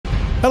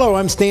Hello,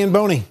 I'm Stan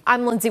Boney.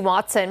 I'm Lindsay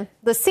Watson.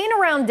 The scene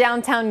around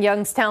downtown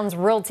Youngstown's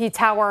Realty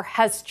Tower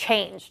has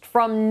changed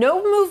from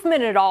no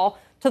movement at all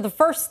to the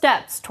first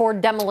steps toward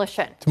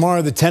demolition.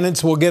 Tomorrow, the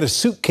tenants will get a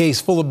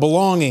suitcase full of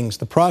belongings,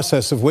 the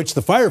process of which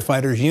the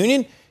firefighters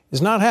union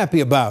is not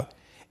happy about.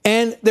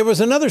 And there was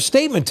another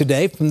statement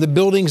today from the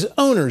building's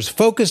owners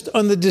focused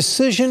on the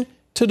decision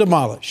to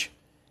demolish.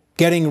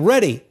 Getting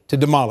ready to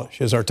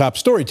demolish is our top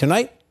story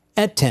tonight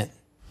at 10.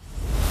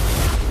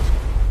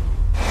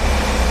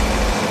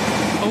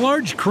 A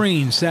large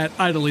crane sat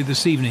idly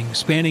this evening,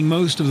 spanning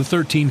most of the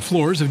 13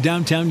 floors of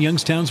downtown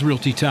Youngstown's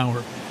Realty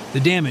Tower. The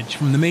damage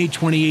from the May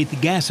 28th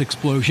gas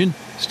explosion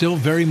still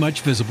very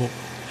much visible.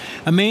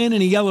 A man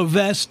in a yellow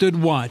vest stood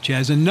watch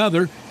as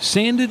another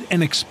sanded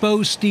an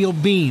exposed steel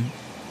beam.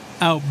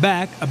 Out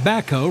back, a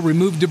backhoe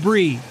removed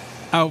debris.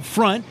 Out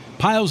front,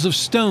 piles of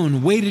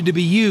stone waited to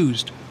be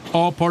used,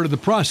 all part of the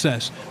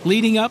process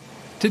leading up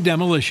to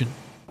demolition.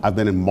 I've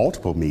been in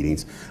multiple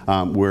meetings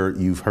where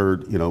you've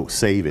heard,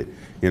 save it,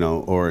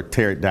 or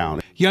tear it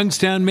down.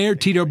 Youngstown Mayor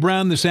Tito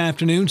Brown this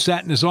afternoon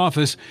sat in his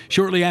office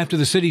shortly after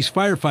the city's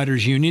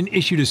firefighters union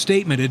issued a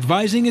statement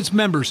advising its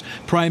members,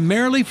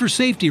 primarily for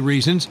safety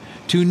reasons,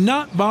 to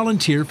not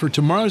volunteer for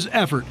tomorrow's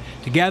effort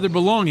to gather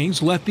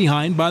belongings left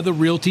behind by the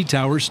Realty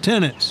Tower's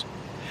tenants.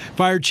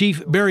 Fire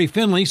Chief Barry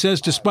Finley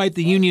says despite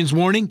the union's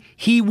warning,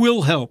 he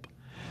will help.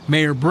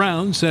 Mayor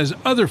Brown says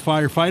other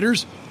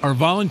firefighters are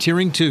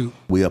volunteering too.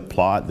 We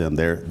applaud them.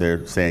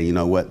 They're saying, you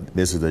know what,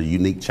 this is a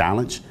unique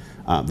challenge.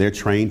 They're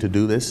trained to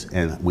do this,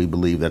 and we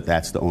believe that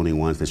that's the only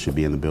ones that should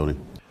be in the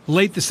building.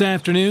 Late this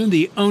afternoon,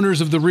 the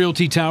owners of the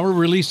Realty Tower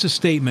released a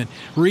statement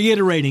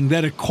reiterating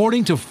that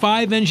according to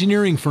 5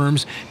 engineering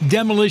firms,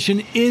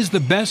 demolition is the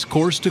best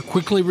course to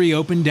quickly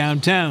reopen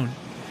downtown.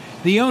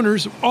 The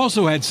owners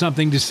also had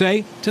something to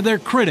say to their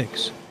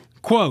critics.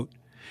 Quote,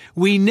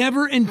 "We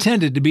never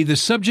intended to be the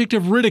subject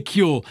of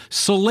ridicule,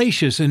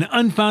 salacious and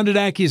unfounded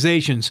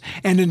accusations,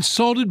 and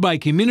insulted by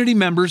community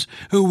members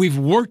who we've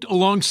worked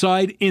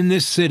alongside in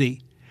this city.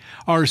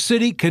 Our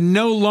city can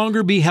no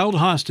longer be held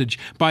hostage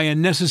by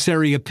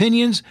unnecessary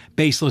opinions,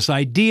 baseless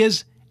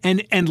ideas,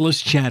 and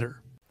endless chatter."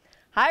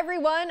 Hi,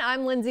 everyone.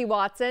 I'm Lindsay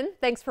Watson.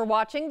 Thanks for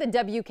watching the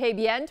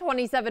WKBN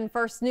 27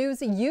 First News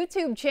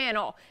YouTube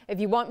channel. If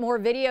you want more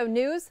video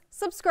news,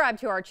 subscribe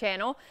to our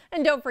channel.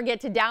 And don't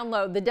forget to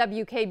download the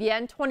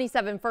WKBN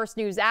 27 First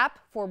News app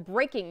for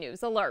breaking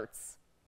news alerts.